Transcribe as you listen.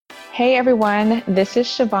Hey everyone, this is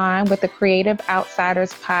Siobhan with the Creative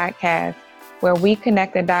Outsiders podcast, where we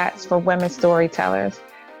connect the dots for women storytellers.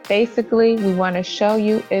 Basically, we want to show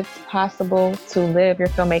you it's possible to live your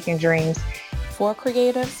filmmaking dreams. For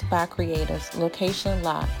creatives, by creatives, location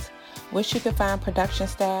locked. Wish you could find production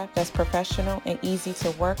staff that's professional and easy to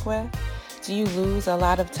work with? Do you lose a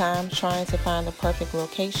lot of time trying to find the perfect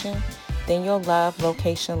location? Then you'll love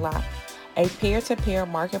Location Locked, a peer-to-peer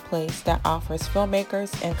marketplace that offers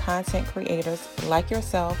filmmakers and content creators like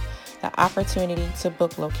yourself the opportunity to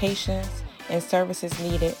book locations and services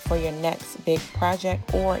needed for your next big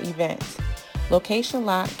project or event. Location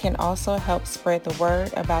Lock can also help spread the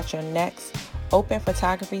word about your next open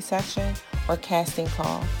photography session or casting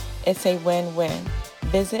call. It's a win-win.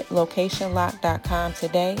 Visit locationlock.com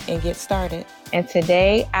today and get started. And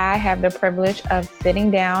today I have the privilege of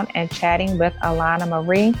sitting down and chatting with Alana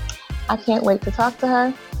Marie. I can't wait to talk to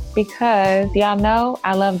her because y'all know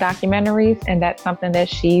I love documentaries and that's something that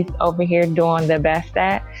she's over here doing the best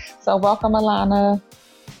at. So welcome, Alana.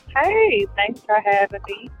 Hey, thanks for having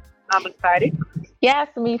me. I'm excited. Yes,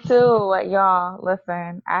 me too. Y'all,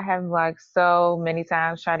 listen, I have so many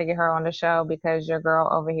times tried to get her on the show because your girl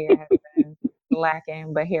over here has been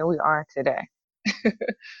lacking, but here we are today.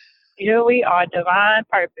 Here we are, divine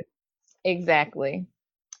purpose. Exactly.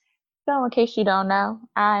 So in case you don't know,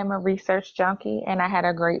 I'm a research junkie and I had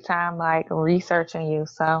a great time researching you.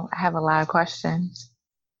 So I have a lot of questions.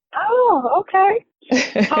 Oh, okay.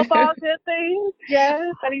 Hope all good things. Yes,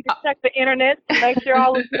 I need to check the internet to make sure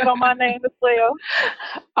all is good on my name as well.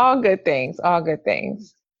 All good things, all good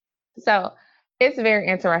things. So it's very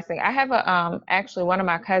interesting. I have actually one of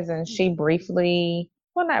my cousins, she not briefly,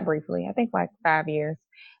 I think like 5 years,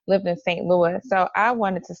 lived in St. Louis. So I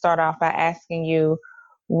wanted to start off by asking you,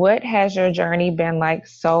 what has your journey been like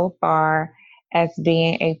so far as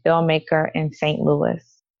being a filmmaker in St. Louis?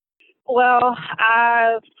 Well,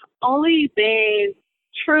 I've only been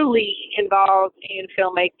truly involved in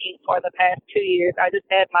filmmaking for the past 2 years. I just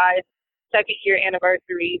had my second year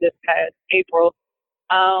anniversary this past April.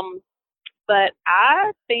 But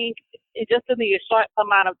I think it just in the short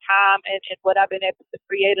amount of time and what I've been able to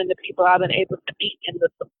create and the people I've been able to meet and the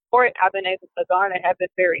support I've been able to garner have been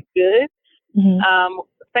very good. Mm-hmm.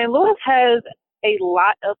 St. Louis has a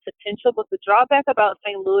lot of potential, but the drawback about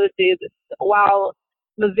St. Louis is while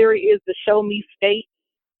Missouri is the show me state,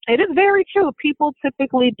 it is very true. People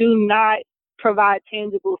typically do not provide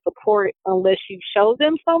tangible support unless you show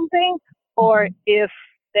them something or if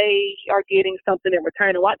they are getting something in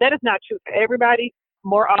return. And that is not true for everybody.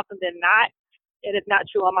 More often than not, it is not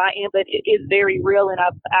true on my end, but it is very real. And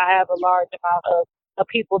I have a large amount of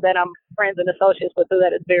people that I'm friends and associates with who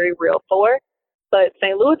that is very real for. But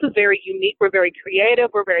St. Louis is very unique. We're very creative.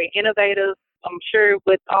 We're very innovative. I'm sure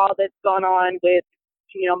with all that's gone on with,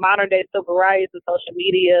 modern day civil rights and social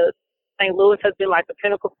media, St. Louis has been like the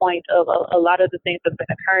pinnacle point of a lot of the things that's been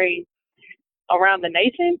occurring around the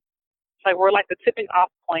nation. Like we're like the tipping off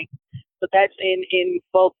point, but that's in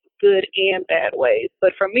both good and bad ways.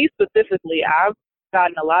 But for me specifically, I've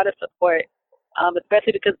gotten a lot of support,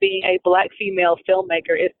 especially because being a Black female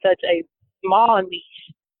filmmaker is such a small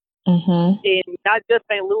niche in not just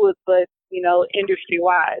St. Louis, but industry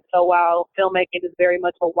wide. So while filmmaking is very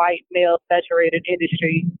much a white male saturated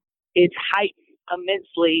industry, it's hyped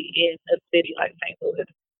immensely in a city like St.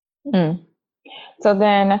 Louis. So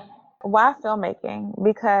then, why filmmaking?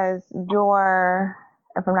 Because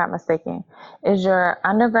if I'm not mistaken, is your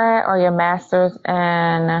undergrad or your master's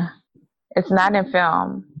and it's not in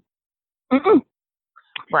film? Mm-mm.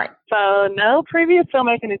 Right. So no previous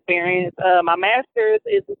filmmaking experience. My master's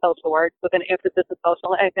is in social work with an emphasis in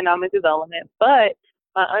social and economic development, but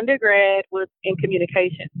my undergrad was in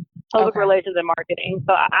communication, public relations and marketing.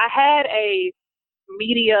 So I had a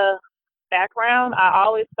media background. I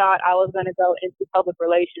always thought I was going to go into public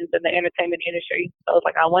relations in the entertainment industry. So it's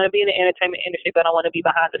like, I want to be in the entertainment industry, but I want to be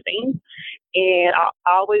behind the scenes. And I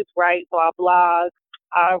always write, so I blog.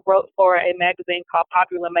 I wrote for a magazine called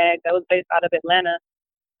Popular Mag that was based out of Atlanta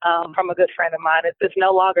from a good friend of mine. It's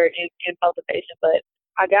no longer in publication, but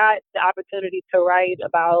I got the opportunity to write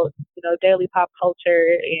about, daily pop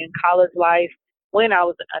culture and college life when I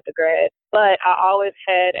was an undergrad. But I always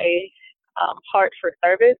had a heart for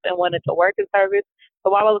service and wanted to work in service.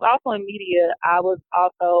 So while I was also in media, I was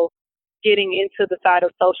also getting into the side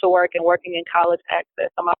of social work and working in college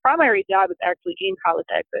access. So my primary job is actually in college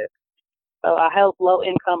access. So I help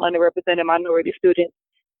low-income, underrepresented minority students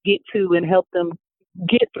get to and help them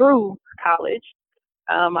get through college.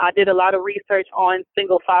 I did a lot of research on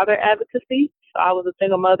single father advocacy. So I was a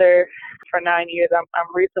single mother for 9 years. I'm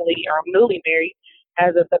newly married.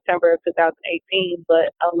 as of September of 2018.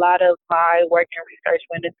 But a lot of my work and research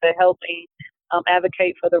went into helping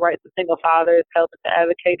advocate for the rights of single fathers, helping to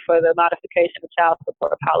advocate for the modification of child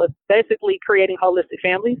support policy, basically creating holistic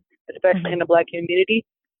families, especially in the Black community.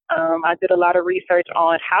 I did a lot of research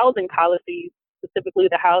on housing policies, specifically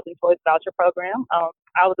the Housing Choice Voucher Program.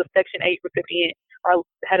 I was a Section 8 recipient, or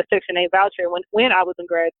had a Section 8 voucher when I was in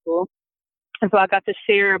grad school. And so I got to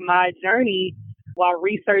share my journey while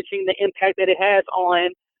researching the impact that it has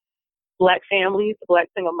on Black families, Black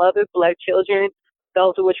single mothers, Black children,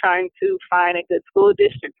 those who were trying to find a good school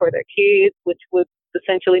district for their kids, which would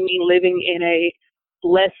essentially mean living in a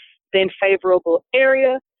less than favorable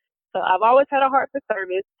area. So I've always had a heart for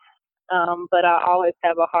service, but I always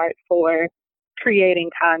have a heart for creating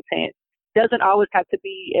content. Doesn't always have to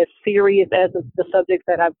be as serious as the subjects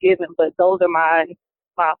that I've given, but those are my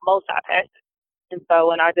most I've had. And so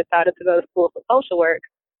when I decided to go to school for social work,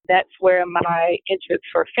 that's where my interest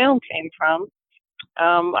for film came from.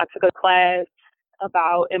 I took a class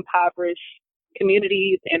about impoverished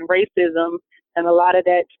communities and racism, and a lot of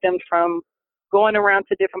that stemmed from going around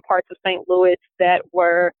to different parts of St. Louis that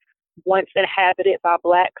were once inhabited by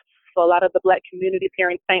Blacks. So a lot of the Black communities here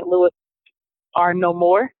in St. Louis are no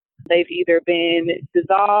more. They've either been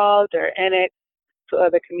dissolved or annexed to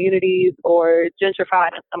other communities or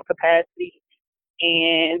gentrified in some capacity.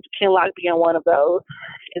 And Kinloch being one of those.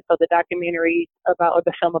 And so the documentary about, or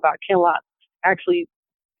the film about Kinloch actually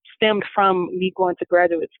stemmed from me going to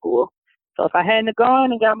graduate school. So if I hadn't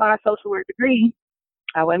gone and got my social work degree,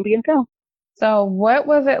 I wouldn't be in film. So what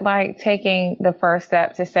was it like taking the first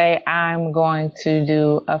step to say, I'm going to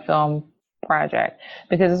do a film project?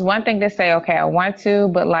 Because it's one thing to say, okay, I want to,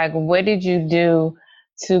 but like, what did you do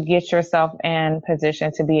to get yourself in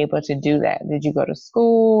position to be able to do that? Did you go to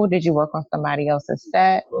school? Did you work on somebody else's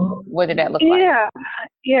set? What did that look like?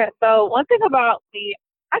 Yeah. So one thing about me,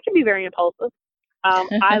 I can be very impulsive.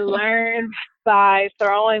 I learned by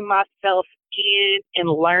throwing myself in and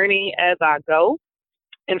learning as I go.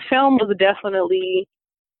 And film was definitely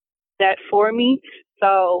that for me.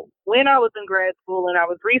 So when I was in grad school and I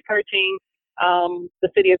was researching the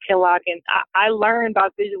city of Kinloch, and I learned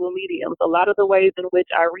about visual mediums. A lot of the ways in which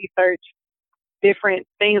I research different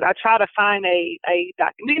things, I try to find a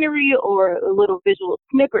documentary or a little visual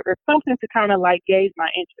snippet or something to kind of like gauge my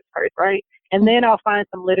interest first, right? And then I'll find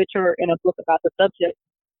some literature in a book about the subject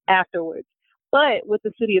afterwards. But with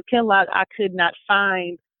the city of Kinloch, I could not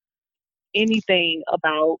find anything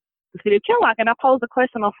about the city of Kinloch. And I posed a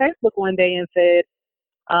question on Facebook one day and said,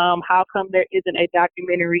 how come there isn't a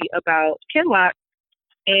documentary about Kinloch?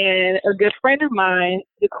 And a good friend of mine,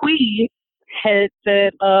 DeQuee, had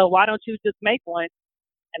said, why don't you just make one?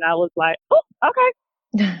 And I was like, oh,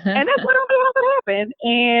 okay. And that's what I'm doing to happen.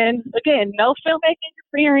 And again, no filmmaking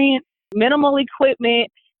experience, minimal equipment.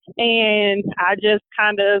 And I just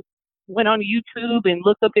kind of went on YouTube and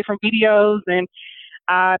looked up different videos, and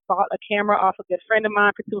I bought a camera off a good friend of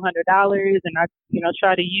mine for $200, and I,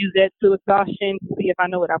 try to use that to exhaustion to see if I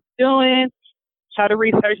know what I'm doing. Try to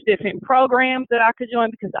research different programs that I could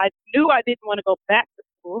join because I knew I didn't want to go back to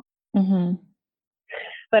school,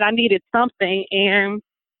 but I needed something. And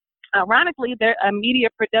ironically, a media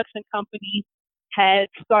production company had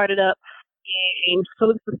started up so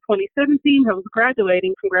this was 2017. I was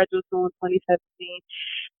graduating from graduate school in 2017.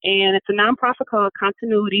 And it's a nonprofit called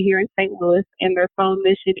Continuity here in St. Louis. And their sole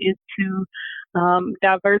mission is to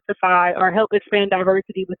diversify or help expand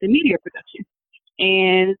diversity within media production.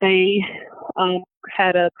 And they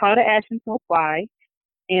had a call to action to apply.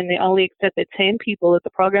 And they only accepted 10 people. It's a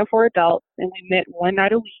program for adults. And we met one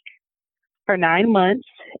night a week for 9 months.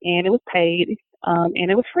 And it was paid.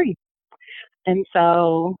 And it was free. And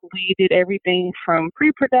so we did everything from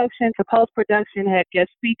pre-production to post-production, had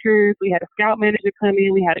guest speakers, we had a scout manager come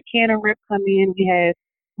in, we had a Canon rep come in, we had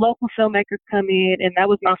local filmmakers come in, and that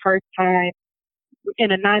was my first time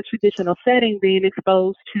in a non-traditional setting being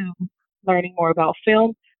exposed to learning more about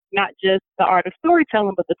film, not just the art of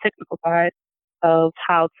storytelling, but the technical side of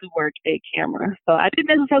how to work a camera. So I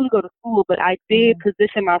didn't necessarily go to school, but I did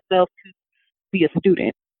position myself to be a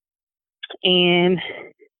student. And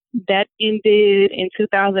that ended in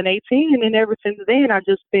 2018, and then ever since then, I've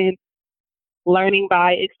just been learning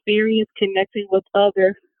by experience, connecting with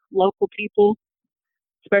other local people,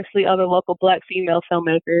 especially other local Black female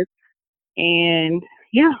filmmakers. And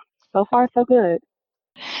yeah, so far so good.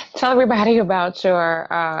 Tell everybody about your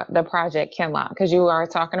the project Kinloch, because you are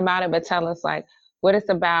talking about it, but tell us like what it's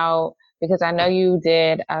about, because I know you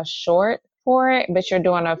did a short for it, but you're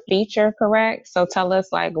doing a feature, correct? So tell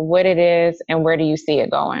us like what it is and where do you see it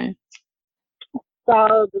going?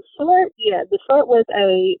 So the short was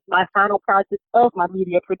my final project of my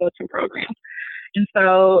media production program. And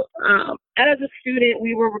so, as a student,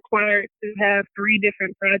 we were required to have three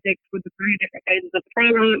different projects for the three different phases of the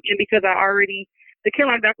program. And because the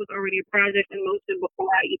Kinlock Doc was already a project in motion before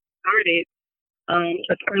I even started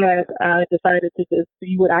the class, I decided to just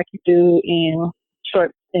see what I could do in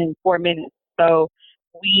 4 minutes. So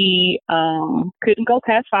we couldn't go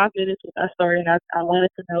past 5 minutes with our story, and I wanted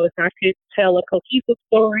to know if I could tell a cohesive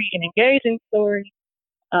story, an engaging story,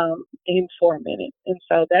 in 4 minutes. And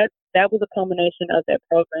so that was a culmination of that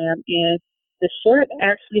program. And the short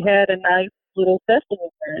actually had a nice little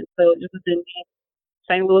festival for it. So it was in the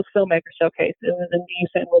St. Louis Filmmaker Showcase. It was in the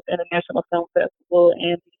St. Louis International Film Festival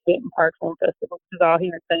and the Benton Park Film Festival, which is all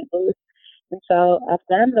here in St. Louis. And so I've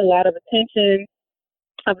gotten a lot of attention.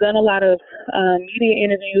 I've done a lot of media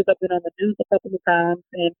interviews. I've been on the news a couple of times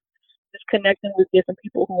and just connecting with different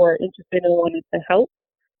people who are interested in wanting to help.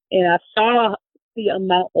 And I saw the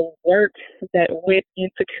amount of work that went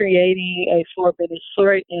into creating a 4 minute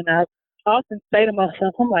short. And I often say to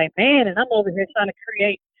myself, I'm like, man, and I'm over here trying to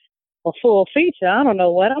create a full feature. I don't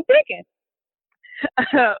know what I'm thinking.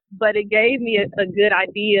 But it gave me a good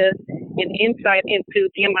idea and insight into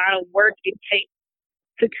the amount of work it takes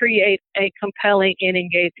to create a compelling and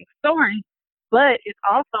engaging story. But it's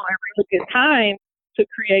also a really good time to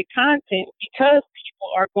create content because people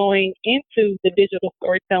are going into the digital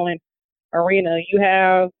storytelling arena. You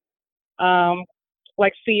have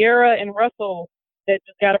like Sierra and Russell that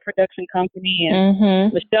just got a production company,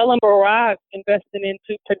 and Michelle and Barack investing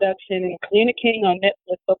into production, and Lena King on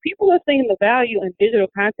Netflix. So people are seeing the value in digital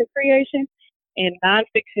content creation and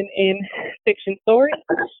nonfiction and fiction stories.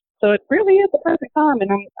 So it really is the perfect time, and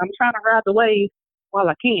I'm trying to ride the wave while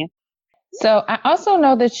I can. So I also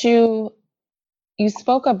know that you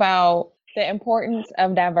spoke about the importance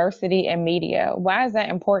of diversity in media. Why is that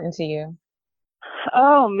important to you?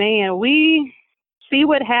 Oh man, we see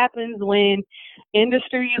what happens when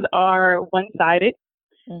industries are one-sided.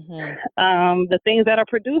 The things that are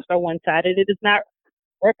produced are one-sided. It is not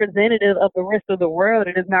representative of the rest of the world.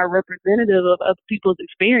 It is not representative of people's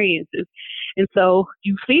experiences. And so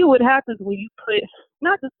you see what happens when you put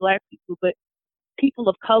not just Black people, but people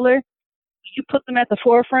of color, you put them at the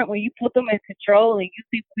forefront, when you put them in control, and you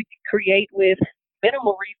see what we can create with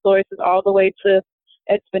minimal resources all the way to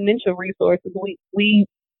exponential resources. We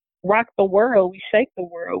rock the world, we shake the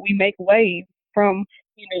world, we make waves from,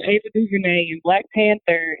 Ava DuVernay and Black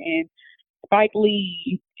Panther and Spike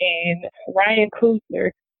Lee and Ryan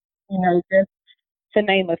Coogler, just to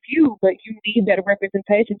name a few, but you need that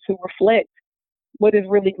representation to reflect what is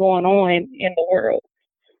really going on in the world.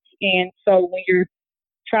 And so when you're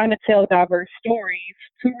trying to tell diverse stories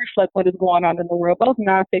to reflect what is going on in the world, both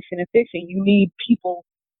nonfiction and fiction, you need people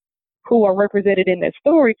who are represented in that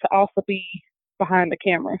story to also be behind the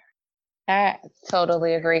camera. I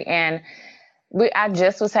totally agree. And I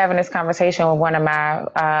just was having this conversation with one of my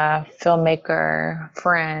filmmaker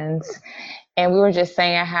friends, and we were just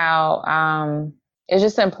saying how it's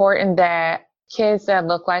just important that kids that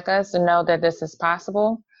look like us know that this is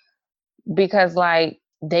possible, because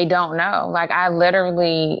they don't know. Like, I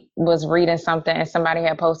literally was reading something and somebody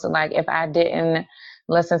had posted, like, if I didn't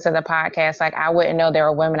listen to the podcast, like, I wouldn't know there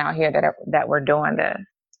were women out here that were doing this.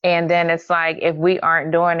 And then it's like, if we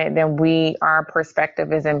aren't doing it, then our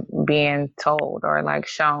perspective isn't being told or like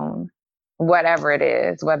shown, whatever it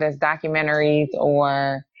is, whether it's documentaries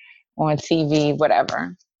or on TV,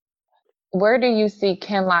 whatever. Where do you see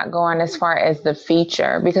Kinlock going as far as the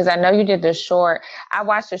feature? Because I know you did the short. I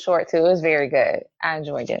watched the short too. It was very good. I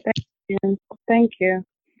enjoyed it. Thank you.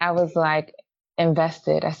 I was like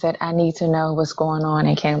invested. I said, I need to know what's going on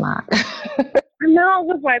in Kinlock. No, it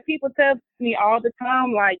was like people tell me all the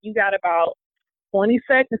time, like, you got about 20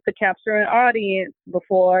 seconds to capture an audience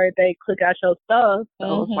before they click out your stuff.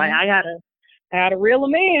 So it's like, I gotta reel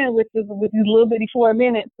them in with these little bitty 4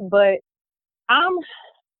 minutes. But I'm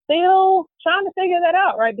still trying to figure that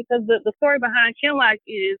out, right? Because the story behind Kinlock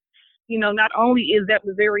is, not only is that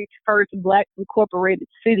the very first Black incorporated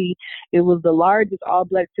city, it was the largest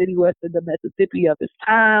all-Black city west of the Mississippi of its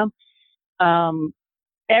time.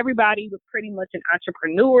 Everybody was pretty much an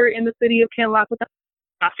entrepreneur in the city of Kinlock, which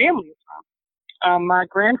my family is from. My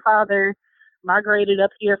grandfather migrated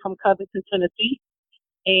up here from Covington, Tennessee,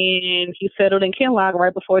 and he settled in Kinlock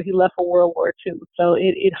right before he left for World War II. So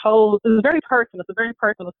it's very personal. It's a very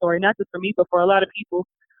personal story, not just for me, but for a lot of people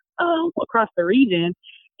across the region.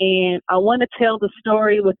 And I want to tell the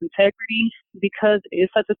story with integrity because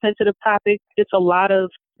it's such a sensitive topic. It's a lot of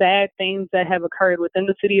bad things that have occurred within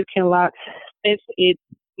the city of Kinlock since its,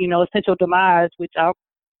 essential demise, which I'll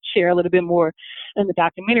share a little bit more in the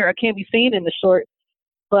documentary or can be seen in the short.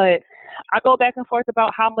 But I go back and forth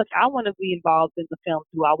about how much I want to be involved in the film.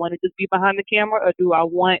 Do I want to just be behind the camera, or do I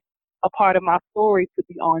want a part of my story to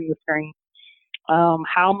be on the screen?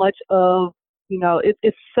 How much of,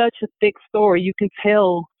 it's such a thick story. You can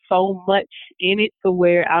tell so much in it to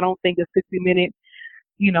where I don't think a 60-minute,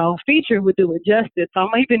 feature would do it justice. So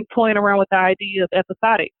I'm even toying around with the idea of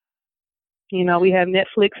episodic. We have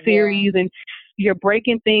Netflix series, and you're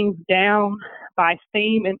breaking things down by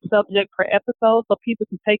theme and subject per episode so people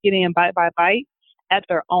can take it in bite by bite at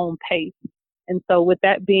their own pace. And so with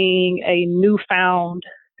that being a newfound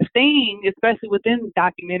thing, especially within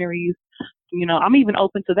documentaries, I'm even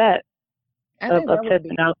open to that, of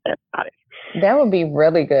testing out that product. That would be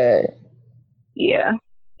really good. Yeah.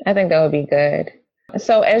 I think that would be good.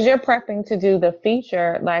 So as you're prepping to do the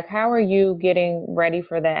feature, like, how are you getting ready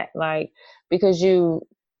for that? Like, because you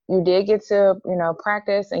did get to,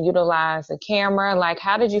 practice and utilize a camera. Like,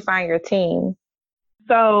 how did you find your team?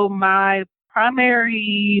 So my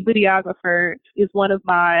primary videographer is one of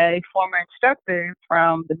my former instructors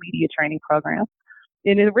from the media training program.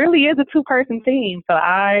 And it really is a two-person team. So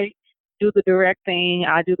I do the directing,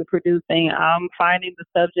 I do the producing, I'm finding the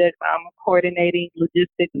subjects, I'm coordinating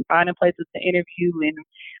logistics and finding places to interview and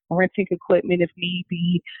renting equipment if need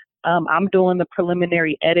be. I'm doing the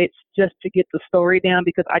preliminary edits just to get the story down,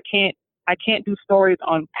 because I can't do stories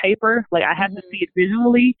on paper. Like, I have to see it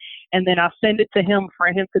visually, and then I'll send it to him for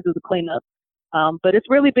him to do the cleanup. But it's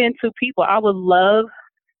really been two people. I would love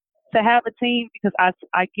to have a team, because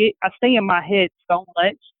I stay in my head so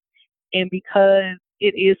much, and because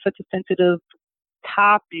it is such a sensitive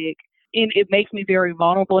topic, and it makes me very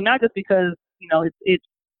vulnerable, not just because, it's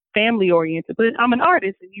family oriented, but I'm an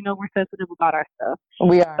artist, and, we're sensitive about our stuff.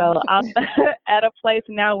 We are. So I'm at a place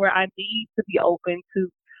now where I need to be open to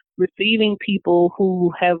receiving people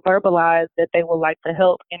who have verbalized that they would like to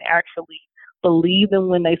help and actually believe them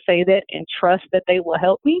when they say that and trust that they will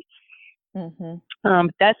help me.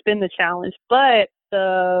 That's been the challenge. But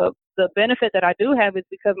the benefit that I do have is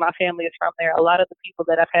because my family is from there. A lot of the people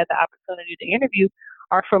that I've had the opportunity to interview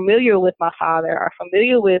are familiar with my father, are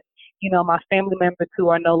familiar with, my family members who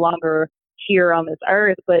are no longer here on this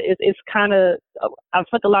earth. But it's kind of, I've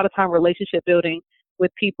spent a lot of time relationship building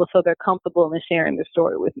with people so they're comfortable in sharing their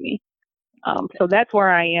story with me. So that's where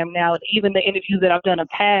I am now. And even the interviews that I've done in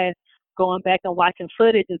the past, going back and watching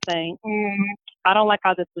footage and saying, I don't like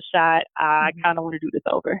how this was shot. I kind of want to do this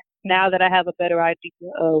over now that I have a better idea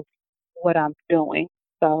of what I'm doing.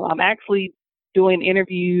 So I'm actually doing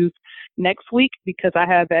interviews next week because I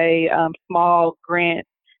have a small grant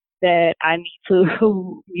that I need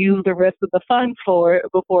to use the rest of the funds for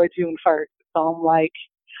before June 1st. So I'm like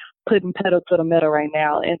putting pedal to the metal right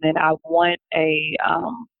now. And then I want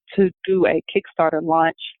to do a Kickstarter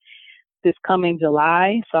launch this coming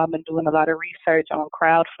July. So I've been doing a lot of research on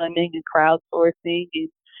crowdfunding and crowdsourcing and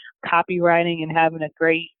copywriting and having a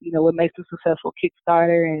great, what makes a successful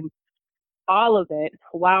Kickstarter and all of that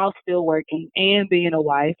while still working and being a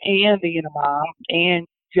wife and being a mom and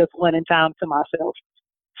just wanting time to myself.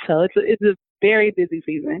 So it's a very busy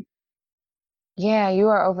season. Yeah, you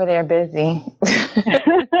are over there busy.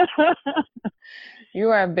 You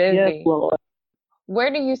are busy. Yes, Lord.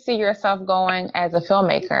 Where do you see yourself going as a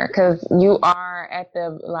filmmaker? Because you are at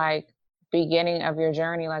the beginning of your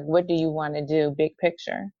journey. Like, what do you want to do? Big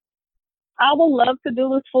picture. I would love to do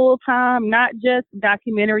this full time, not just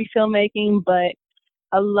documentary filmmaking, but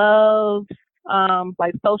I love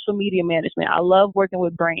social media management. I love working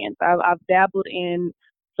with brands. I've dabbled in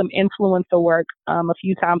some influencer work a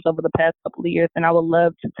few times over the past couple of years, and I would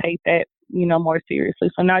love to take that more seriously.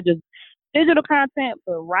 So not just digital content,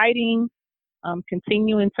 but writing,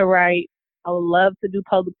 continuing to write. I would love to do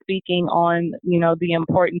public speaking on the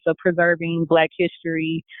importance of preserving Black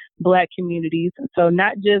history, Black communities. And so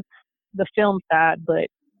not just the film side, but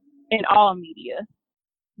in all media.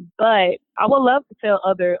 But I would love to tell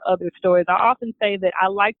other stories. I often say that I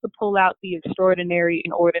like to pull out the extraordinary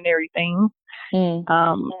and ordinary things.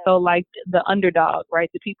 So like the underdog, right?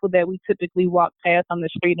 The people that we typically walk past on the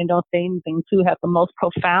street and don't say anything to have the most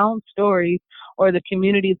profound stories, or the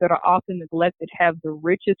communities that are often neglected have the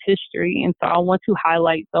richest history. And so I want to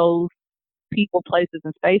highlight those people, places,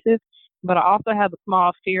 and spaces. But I also have a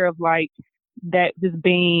small fear of that just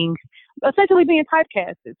essentially being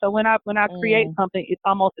typecasted. So when I create something, it's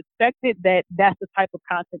almost expected that that's the type of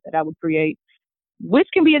content that I would create, which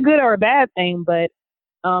can be a good or a bad thing. But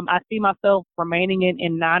I see myself remaining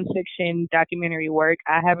in nonfiction documentary work.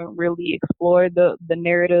 I haven't really explored the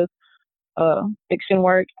narrative fiction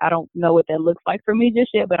work. I don't know what that looks like for me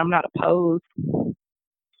just yet, but I'm not opposed.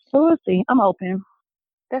 So we'll see. I'm open.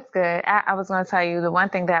 That's good. I was going to tell you the one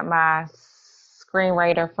thing that my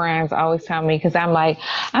screenwriter friends always tell me, because I'm like,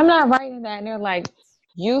 I'm not writing that. And they're like,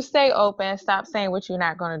 you stay open, stop saying what you're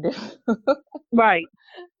not going to do. Right,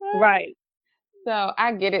 right. So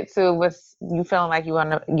I get it too with you feeling like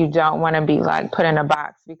you don't want to be like put in a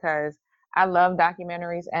box, because I love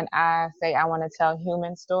documentaries and I say I want to tell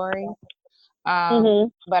human stories.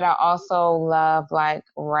 Mhm. But I also love like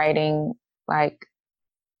writing like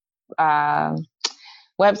um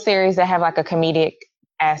web series that have like a comedic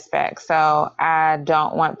aspect. So I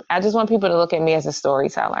just want people to look at me as a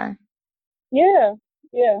storyteller. Yeah,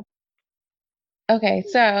 yeah. Okay,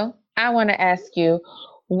 so I want to ask you,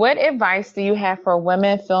 what advice do you have for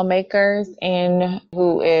women filmmakers and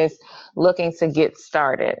who is looking to get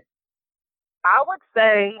started? I would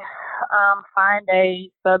say find a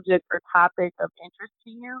subject or topic of interest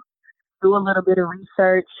to you. Do a little bit of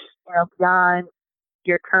research, beyond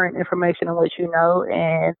your current information and what you know,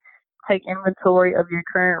 and take inventory of your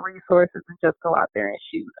current resources and just go out there and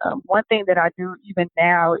shoot. One thing that I do even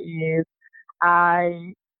now is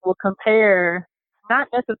I will compare not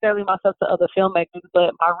necessarily myself to other filmmakers,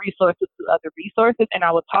 but my resources to other resources, and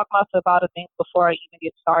I will talk myself out of things before I even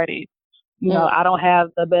get started. Mm, I don't have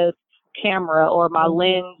the best camera, or my mhm,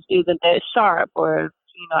 lens isn't that sharp, or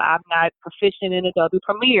I'm not proficient in Adobe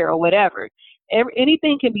Premiere or whatever.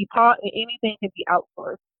 Anything can be taught and anything can be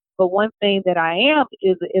outsourced. But one thing that I am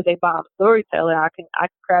is a bomb storyteller. I can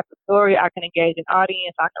craft a story. I can engage an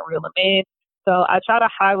audience. I can reel them in. So I try to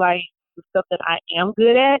highlight the stuff that I am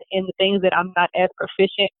good at and the things that I'm not as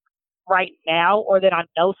proficient right now, or that I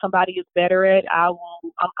know somebody is better at. I'm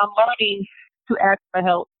learning to ask for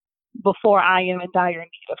help before I am in dire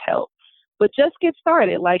need of help. But just get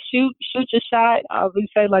started. Like shoot your shot. We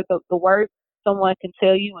say like the worst someone can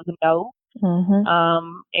tell you is no.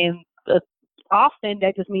 mhm. And often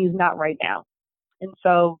that just means not right now. And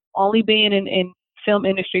so only being in film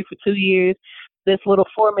industry for 2 years, this little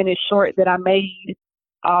 4 minute short that I made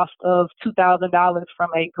off of $2,000 from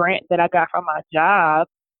a grant that I got from my job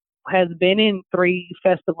has been in 3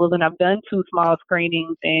 festivals, and I've done 2 small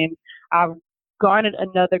screenings, and I've garnered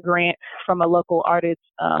another grant from a local artist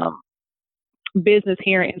business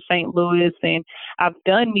here in St. Louis, and I've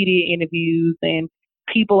done media interviews, and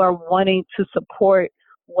people are wanting to support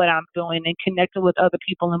what I'm doing and connecting with other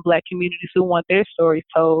people in Black communities who want their stories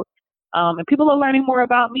told. And people are learning more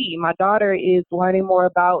about me. My daughter is learning more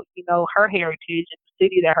about, her heritage and the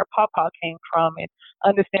city that her papa came from, and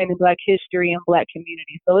understanding Black history and Black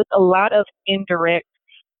communities. So it's a lot of indirect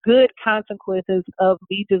good consequences of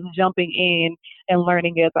me just jumping in and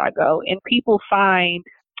learning as I go. And people find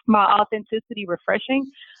my authenticity refreshing.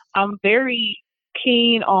 I'm very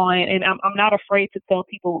keen on, and I'm not afraid to tell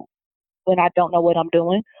people when I don't know what I'm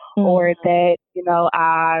doing, Mm, or that,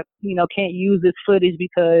 I, can't use this footage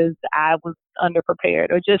because I was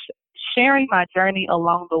underprepared, or just sharing my journey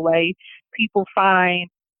along the way. People find,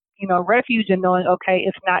 refuge in knowing, okay,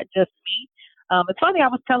 it's not just me. It's funny, I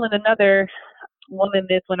was telling another woman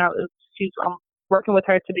this when I'm working with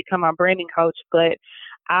her to become my branding coach, but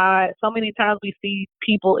so many times we see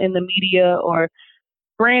people in the media or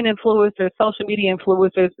brand influencers, social media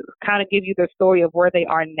influencers kind of give you their story of where they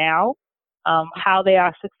are now, how they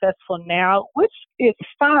are successful now, which is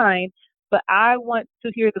fine. But I want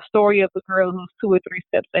to hear the story of the girl who's 2 or 3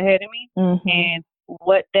 steps ahead of me, mhm. and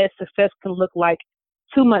what that success can look like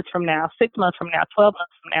 2 months from now, 6 months from now, 12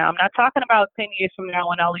 months from now. I'm not talking about 10 years from now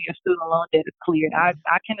when all of your student loan debt is cleared. I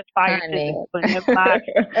can aspire to Honey. that. But in my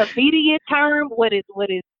immediate term, what is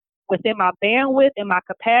within my bandwidth and my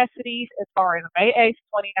capacities as far as May 8th,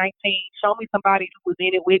 2019, show me somebody who was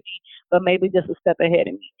in it with me, but maybe just a step ahead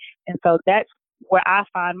of me. And so that's where I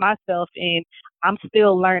find myself in. I'm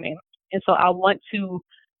still learning. And so I want to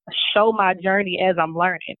show my journey as I'm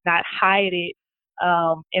learning, not hide it,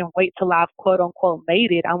 and wait till I've quote unquote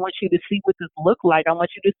made it. I want you to see what this looked like. I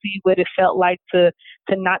want you to see what it felt like to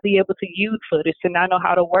not be able to use footage, to not know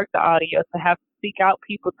how to work the audio, to have to seek out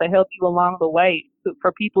people to help you along the way.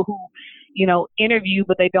 For people who, interview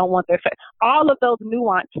but they don't want their face. All of those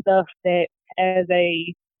nuanced stuff that as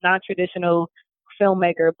a non-traditional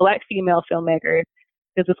filmmaker, Black female filmmaker,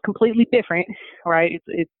 because it's completely different, right?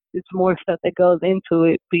 It's more stuff that goes into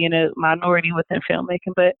it being a minority within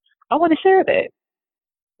filmmaking. But I want to share that.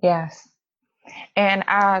 Yes. And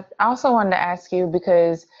I also wanted to ask you,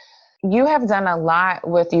 because you have done a lot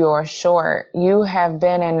with your short. You have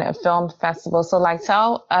been in a film festival. So like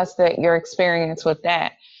tell us that your experience with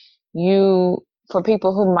that. You For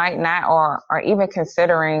people who might not or are even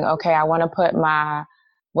considering, okay, I want to put my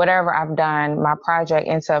whatever I've done, my project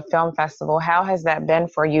into a film festival. How has that been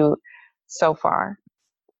for you so far?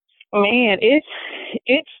 Man,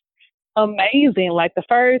 It's amazing. Like the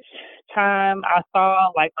first time I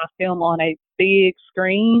saw like my film on a big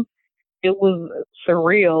screen, it was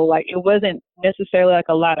surreal. Like it wasn't necessarily like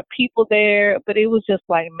a lot of people there, but it was just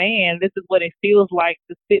like, man, this is what it feels like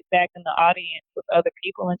to sit back in the audience with other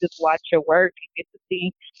people and just watch your work and get to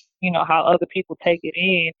see, how other people take it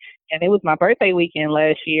in. And it was my birthday weekend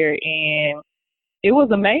last year, and it was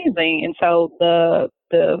amazing. And so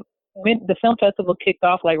when the film festival kicked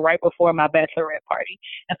off like right before my bachelorette party.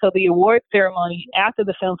 And so the award ceremony after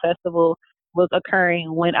the film festival was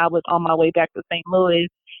occurring when I was on my way back to St. Louis.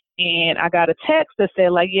 And I got a text that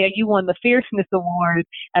said like, yeah, you won the Fierceness Award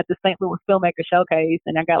at the St. Louis Filmmaker Showcase.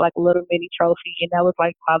 And I got like a little mini trophy. And that was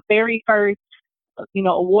like my very first,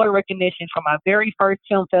 award recognition for my very first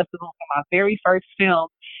film festival, for my very first film.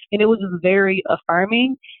 And it was just very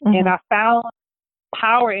affirming. Mm-hmm. And I found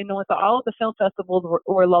power in knowing, so all of the film festivals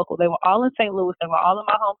were local. They were all in St. Louis. They were all in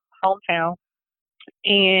my hometown.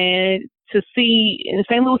 And to see, and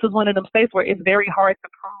St. Louis is one of them states where it's very hard to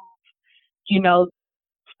prove,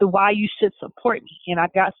 why you should support me. And I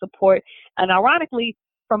got support, and ironically,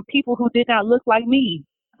 from people who did not look like me.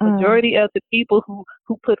 Majority of the people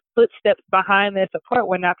who put footsteps behind their support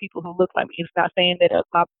were not people who look like me. It's not saying that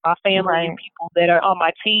my family Right. and people that are on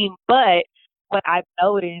my team, but what I've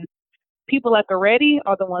noticed, people at the ready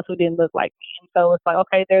are the ones who didn't look like me. And so it's like,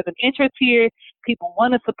 okay, there's an interest here. People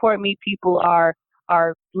want to support me. People are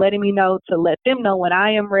letting me know to let them know when I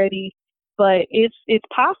am ready. But it's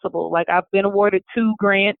possible. Like I've been awarded 2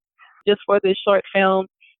 grants just for this short film.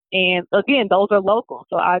 And again, those are local.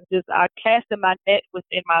 So I casted my net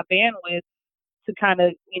within my bandwidth to kind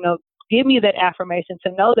of, give me that affirmation,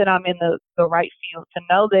 to know that I'm in the right field, to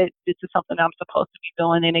know that this is something I'm supposed to be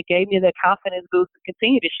doing. And it gave me that confidence boost to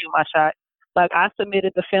continue to shoot my shot. Like I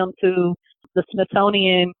submitted the film to the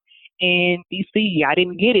Smithsonian in DC. I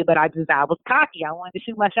didn't get it, but I was cocky. I wanted to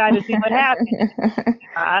shoot my shot and see what happened.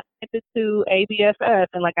 I sent it to ABFF,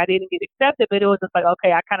 and like I didn't get accepted, but it was just like,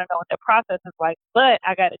 okay, I kind of know what the process is like. But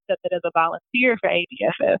I got accepted as a volunteer for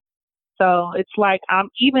ABFF. So it's like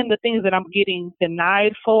even the things that I'm getting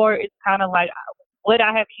denied for, it's kind of like, would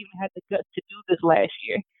I have even had the guts to do this last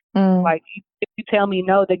year? Like if you tell me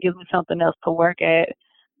no, that gives me something else to work at,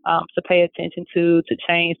 to pay attention to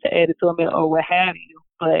change, to edit to a minute or what have you.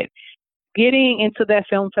 But getting into that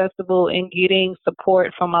film festival and getting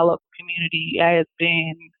support from my local community has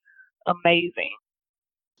been amazing.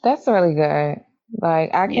 That's really good.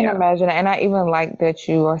 Like I can Yeah. imagine, and I even like that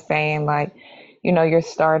you are saying like, you're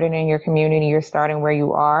starting in your community, you're starting where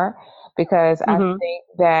you are, because I Mhm. think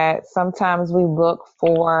that sometimes we look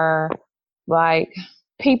for like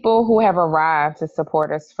people who have arrived to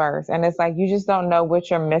support us first, and it's like you just don't know what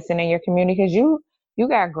you're missing in your community because you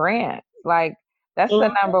got grants. Like that's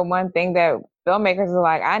the number one thing that filmmakers are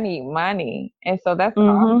like, I need money, and so that's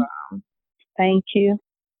Mhm. awesome. Thank you.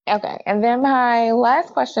 Okay, and then my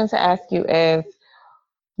last question to ask you is,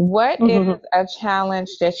 what is Mhm. a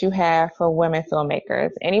challenge that you have for women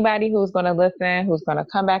filmmakers? Anybody who's going to listen, who's going to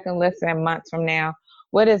come back and listen months from now,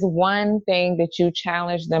 what is one thing that you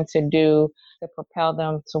challenge them to do to propel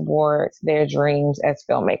them towards their dreams as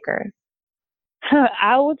filmmakers?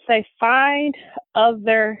 I would say find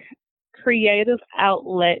other creative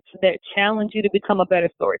outlets that challenge you to become a better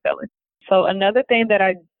storyteller. So another thing that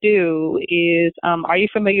I do is, are you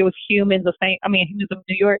familiar with Humans of New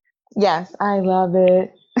York? Yes, I love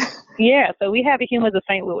it. Yeah, so we have the Humans of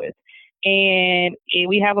St. Louis, and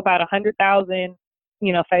we have about 100,000,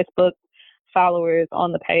 Facebook followers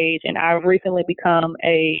on the page. And I've recently become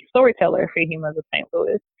a storyteller for Humans of St.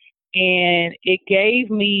 Louis, and it gave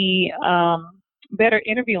me better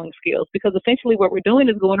interviewing skills, because essentially what we're doing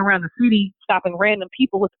is going around the city, stopping random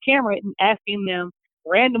people with a camera and asking them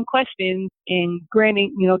random questions and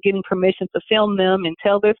getting permission to film them and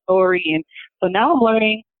tell their story. And so now I'm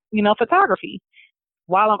learning, photography,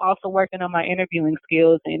 while I'm also working on my interviewing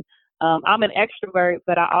skills. And I'm an extrovert,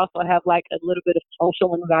 but I also have like a little bit of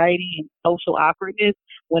social anxiety and social awkwardness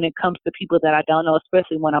when it comes to people that I don't know,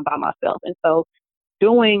 especially when I'm by myself. And so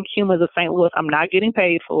doing Humans of St. Louis, I'm not getting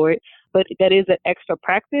paid for it, but that is an extra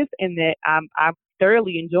practice, and that I'm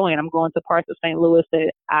thoroughly enjoying. I'm going to parts of St. Louis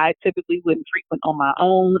that I typically wouldn't frequent on my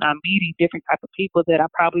own. I'm meeting different types of people that I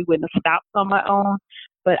probably wouldn't have stopped on my own,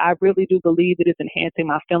 but I really do believe it is enhancing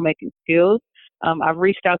my filmmaking skills. I've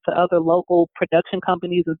reached out to other local production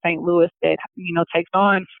companies in St. Louis that, takes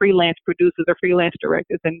on freelance producers or freelance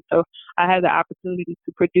directors. And so I had the opportunity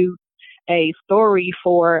to produce a story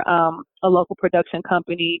for a local production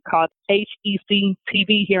company called HEC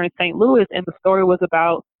TV here in St. Louis, and the story was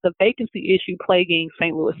about the vacancy issue plaguing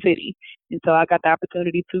St. Louis City. And so I got the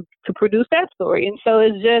opportunity to produce that story. And so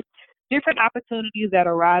it's just different opportunities that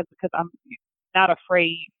arise because I'm not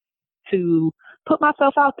afraid to put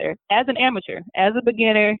myself out there as an amateur, as a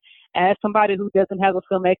beginner, as somebody who doesn't have a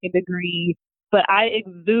filmmaking degree, but I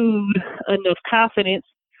exude enough confidence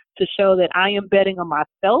to show that I am betting on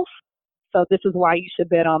myself. So this is why you should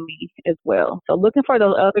bet on me as well. So looking for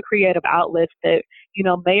those other creative outlets that,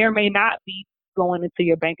 may or may not be going into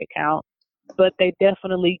your bank account, but they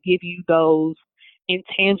definitely give you those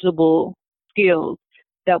intangible skills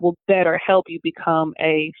that will better help you become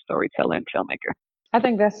a storyteller and filmmaker. I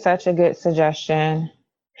think that's such a good suggestion.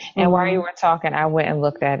 And while you Mm-hmm. were talking, I went and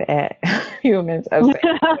looked at Humans of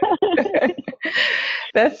St.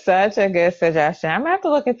 That's such a good suggestion. I'm gonna have to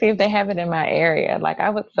look and see if they have it in my area. Like, I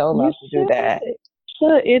would so You love to do that.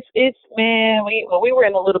 should. It's man. We were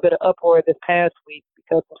in a little bit of uproar this past week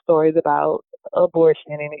because of stories about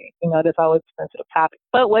abortion, and that's always a sensitive topic.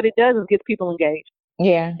 But what it does is gets people engaged.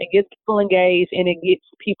 Yeah. It gets people engaged, and it gets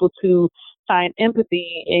people to find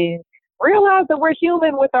empathy and realize that we're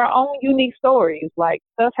human with our own unique stories. Like,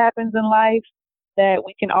 stuff happens in life that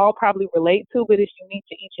we can all probably relate to, but it's unique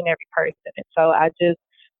to each and every person. And so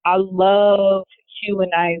I love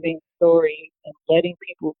humanizing stories and letting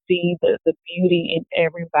people see the beauty in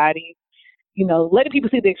everybody, letting people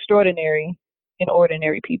see the extraordinary in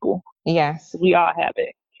ordinary people. Yes, We all have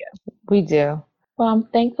it. Yeah. we do. Well, I'm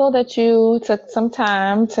thankful that you took some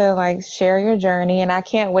time to like share your journey, and I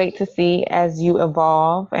can't wait to see as you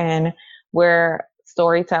evolve and where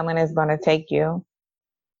storytelling is going to take you.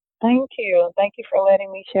 Thank you. Thank you for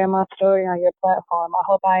letting me share my story on your platform. I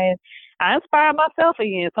hope I inspire myself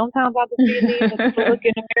again. Sometimes I just need to look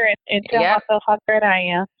in the mirror and tell Yep. myself how great I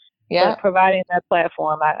am. But Yep. providing that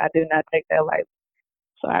platform, I do not take that lightly.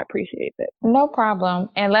 So I appreciate that. No problem.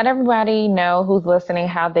 And let everybody know who's listening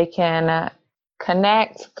how they can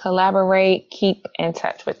connect, collaborate, keep in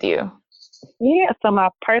touch with you. Yeah, so my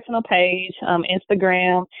personal page,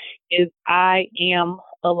 Instagram, is I am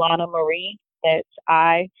Alana Marie. That's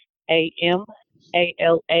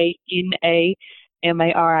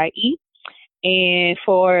IAMALANAMARIE. And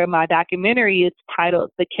for my documentary, it's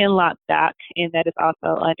titled The Kinlock Doc, and that is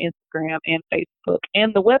also on Instagram and Facebook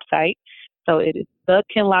and the website. So it is The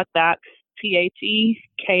Kinlock Doc, TheKinlochDoc.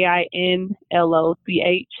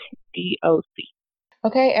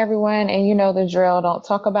 Okay, everyone, and you know the drill. Don't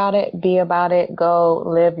talk about it, be about it. Go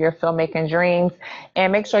live your filmmaking dreams.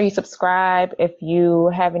 And make sure you subscribe. If you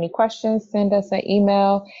have any questions, send us an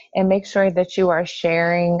email, and make sure that you are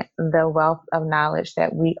sharing the wealth of knowledge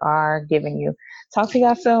that we are giving you. Talk to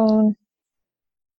y'all soon.